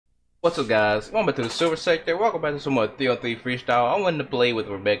What's up, guys? Welcome back to the Silver Sector. Welcome back to some more 3-on-3 freestyle. I wanted to play with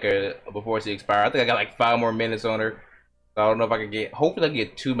Rebecca before she expires. I think I got like 5 more minutes on her. So I don't know if I can get. Hopefully, I can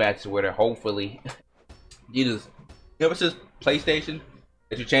get 2 matches with her. Hopefully. You know, it's just PlayStation.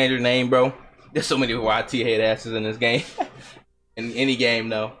 That you change your name, bro. There's so many YT head asses in this game. In any game,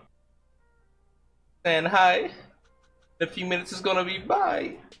 though. Saying hi. In a few minutes, it's gonna be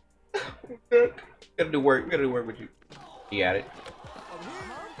bye. Gotta do work. Gotta do work with you. You got it.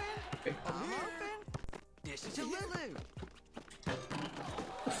 Okay.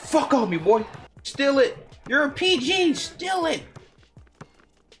 Fuck off me, boy. Steal it. You're a PG. Steal it.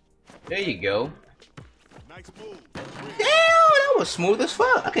 There you go. Nice move. Damn, that was smooth as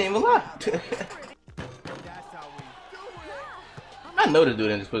fuck. I can't even lie. I know the dude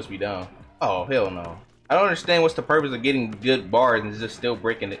ain't supposed to be down. Oh, hell no. I don't understand what's the purpose of getting good bars and just still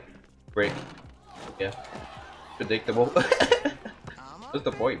breaking it. Break. Yeah. Predictable. What's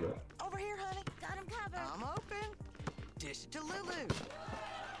the point, bro?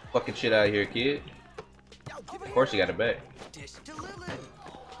 Fucking shit out of here, kid. Of course you got it back.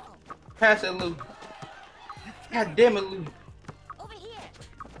 Pass it, Lou. God damn it, Lou.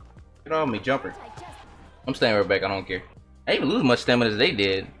 Get on me, jumper. I'm staying right back, I don't care. I didn't even lose much stamina as they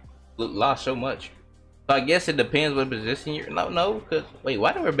did. Lost so much. So I guess it depends what position you're. No, cause wait,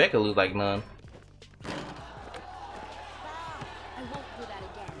 why did Rebecca lose like none?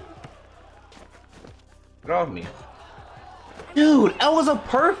 Get off me. Dude, that was a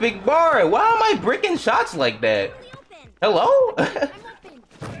perfect bar. Why am I bricking shots like that? Hello?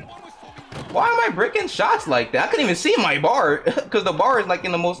 Why am I bricking shots like that? I couldn't even see my bar because the bar is like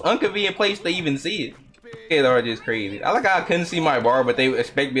in the most inconvenient place to even see it. Okay, they're just crazy. I like how I couldn't see my bar, but they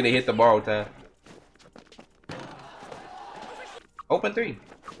expect me to hit the bar all the time. Open 3.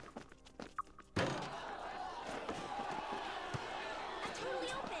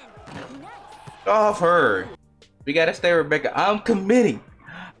 Off her. We gotta stay, Rebecca. I'm committing.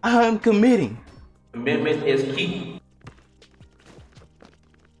 I'm committing. Commitment is key.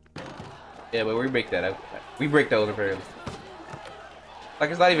 Yeah, but we break that out. We break that over fairly. Like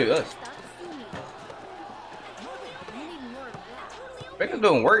it's not even us. Rebecca's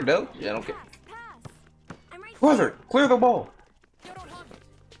doing work though. Yeah, I don't care. Brother, clear the ball.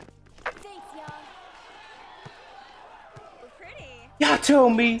 Y'all tell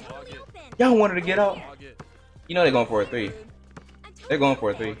me. Y'all wanted to get out. You know they're going for a 3. They're going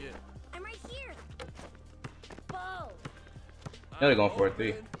for a 3. You know they're going for a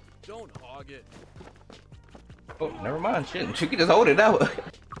 3. Oh, never mind. Shit, you can just hold it out. Get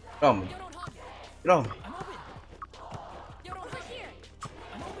on me. Get on me.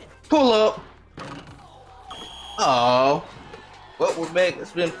 Pull up. Oh. Well, we're back.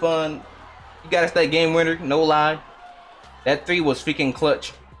 It's been fun. You gotta stay game winner. No lie. That 3 was freaking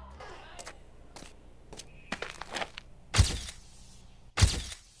clutch.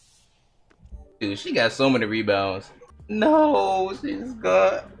 Dude, she got so many rebounds. No, she's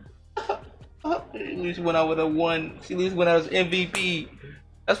got. At least when I would have won. At least when I was MVP.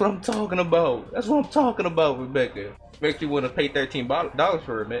 That's what I'm talking about. That's what I'm talking about, Rebecca. Makes you want to pay $13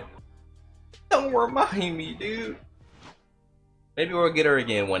 for her, man. Don't remind me, dude. Maybe we'll get her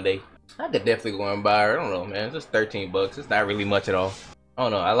again one day. I could definitely go and buy her. I don't know, man. It's just 13 bucks. It's not really much at all. I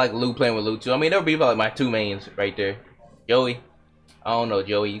don't know. I like Lou playing with Lou too. I mean, there'll be like my 2 mains right there. Joey. I don't know,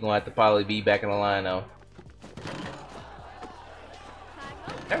 Joey. You're gonna have to probably be back in the line now.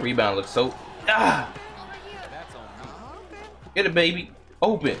 That rebound looks so. Ah! Get it, baby.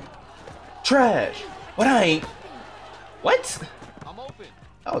 Open. Trash. But I ain't. What? I'm open.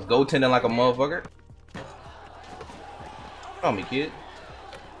 I was goaltending like a motherfucker. Come on me, kid.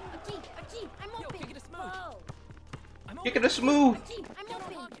 Kick it to smooth.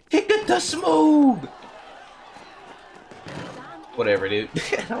 Kick it to smooth. Whatever, dude.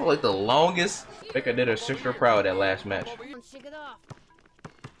 That was like the longest. I think I did her sister proud that last match.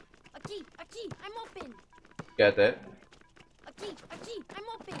 Got that. I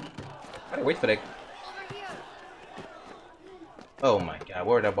gotta wait for that. Oh my god,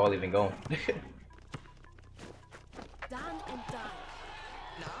 where did that ball even go?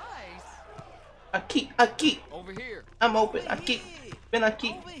 I keep. Over here. I'm open. I keep. I'm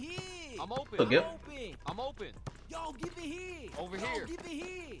open. So good. I'm open. Yo, give it here. Over here. Give it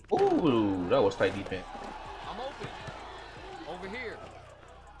here. Ooh, that was tight defense. I'm open. Over here.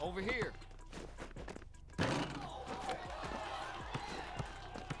 Over here.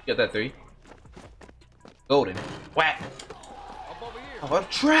 Get that 3. Golden. Whack. Up over here. Oh,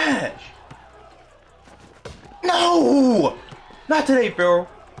 trash. No! Not today, Pharaoh.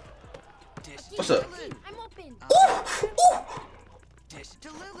 What's up? I'm open. Ooh, ooh.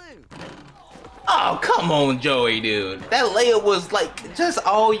 Oh, come on, Joey, dude. That layup was like just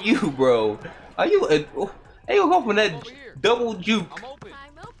all you, bro. Are you? Hey, you go from that double juke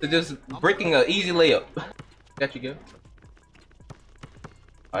to just breaking an easy layup. Got you, go.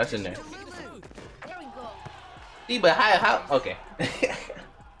 Oh, that's in there. See, but how? Okay.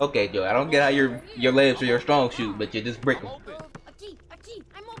 Okay, Joe. I don't get how your layups are your strong shoot, but you just break them. Aki,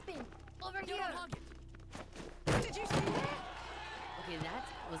 I'm open. Over here. Did you see that? Okay, that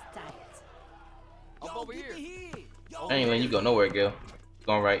was tight. Over here. I ain't letting you go nowhere, Gil.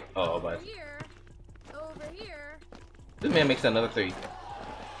 Going right. Oh, Over but here. Over here. this man makes another three.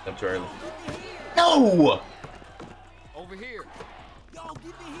 Up too early. No. Over here. Yo,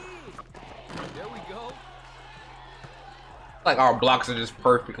 get the hit. There we go. Like our blocks are just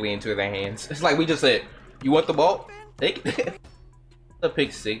perfectly into their hands. It's like we just said, "You want the ball? Take it." The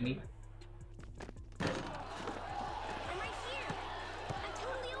pick, Signy. I'm right here. I'm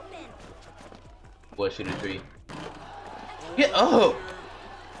totally open. What shoot a three? Get up!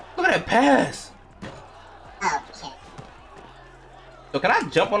 Look at that pass. So can I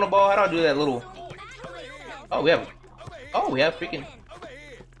jump on the ball? How do I do that little? Oh, we have freaking. Over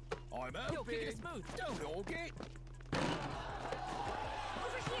here. I'm open. Don't okay.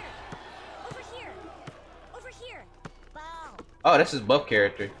 Over here. Over here. Wow. Oh, that's his buff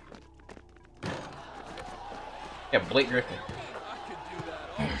character. Yeah, Blake Griffin. I could do that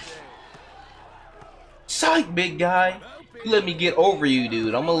all day. Psych, big guy. You let me get over you,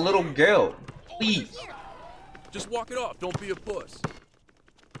 dude. I'm a little girl. Please. Just walk it off. Don't be a puss.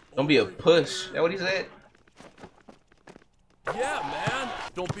 Don't be a push. Is that what he said? Yeah, man.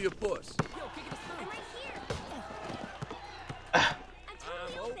 Don't be a puss. I'm right here. Ah, I'm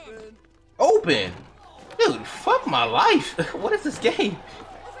totally I'm open. open. open. Dude, fuck my life. What is this game?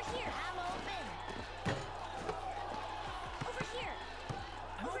 Over here. I'm open. Over here.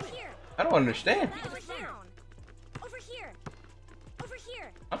 Over here. I don't understand. Over here. Over here. Over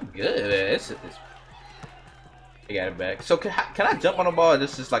here. I'm good, man. I got it back. So can I jump on the ball?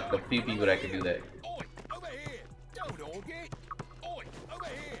 This is like the few people that can do that. Oi, over here. Don't okay. Oi, over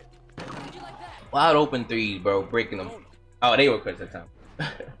here. Wide open threes, bro. Breaking them. Oh, they were quick that time.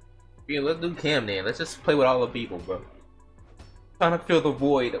 Yeah, let's do Cam then. Let's just play with all the people, bro. Trying to fill the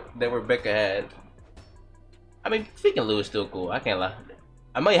void that Rebecca had. I mean, freaking Lou is still cool. I can't lie.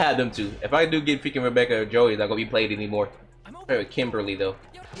 I might have them too. If I do get freaking Rebecca or Joey, it's not gonna be played anymore. Play with Kimberly though.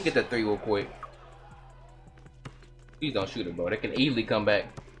 Get that three real quick. Please don't shoot her, bro. They can easily come back.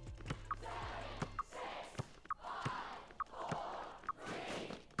 You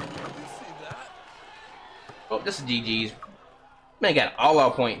see that? Oh, this is GG's. Man got all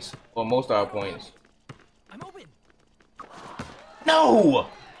our points. Or most of our points. I'm open. No!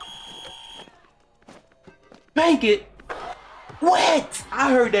 Bank it! What?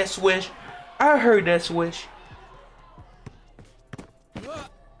 I heard that swish. I heard that swish.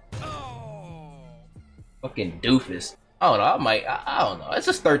 Oh. Fucking doofus. I don't know. I don't know. It's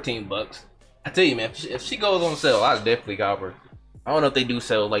just 13 bucks. I tell you, man. If she goes on sale, I'll definitely cop her. I don't know if they do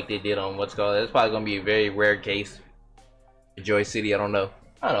sell like they did on what's called. It's probably gonna be a very rare case. Joy City. I don't know.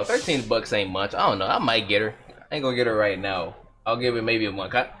 I don't know. 13 bucks ain't much. I don't know. I might get her. I ain't gonna get her right now. I'll give it maybe a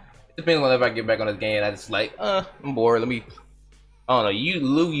month. It depends on if I get back on this game. I just like, I'm bored. Let me. I don't know.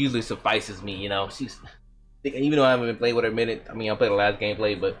 Lou usually suffices me. You know, she's. Even though I haven't been playing with her a minute, I mean, I played the last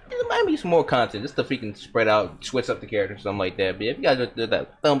gameplay, but there might be some more content just to freaking spread out, switch up the characters, something like that. But if you guys just did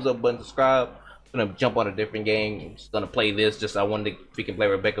that thumbs up button, subscribe, I'm gonna jump on a different game. I'm just gonna play this. Just I wanted to freaking play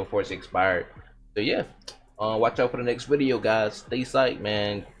Rebecca before it's expired. So yeah, watch out for the next video, guys. Stay psyched,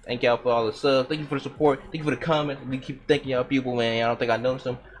 man. Thank y'all for all the subs. Thank you for the support. Thank you for the comments. We keep thanking y'all people, man. I don't think I noticed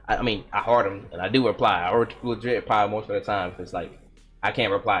them. I mean, I heard them and I do reply. I legit reply most of the time. It's like I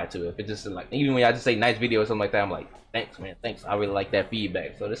can't reply to it. If it's just like, even when I just say nice video or something like that, I'm like, thanks, man, thanks. I really like that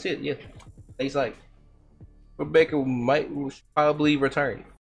feedback. So that's it. Yeah, stay psyched. Rebecca might probably return.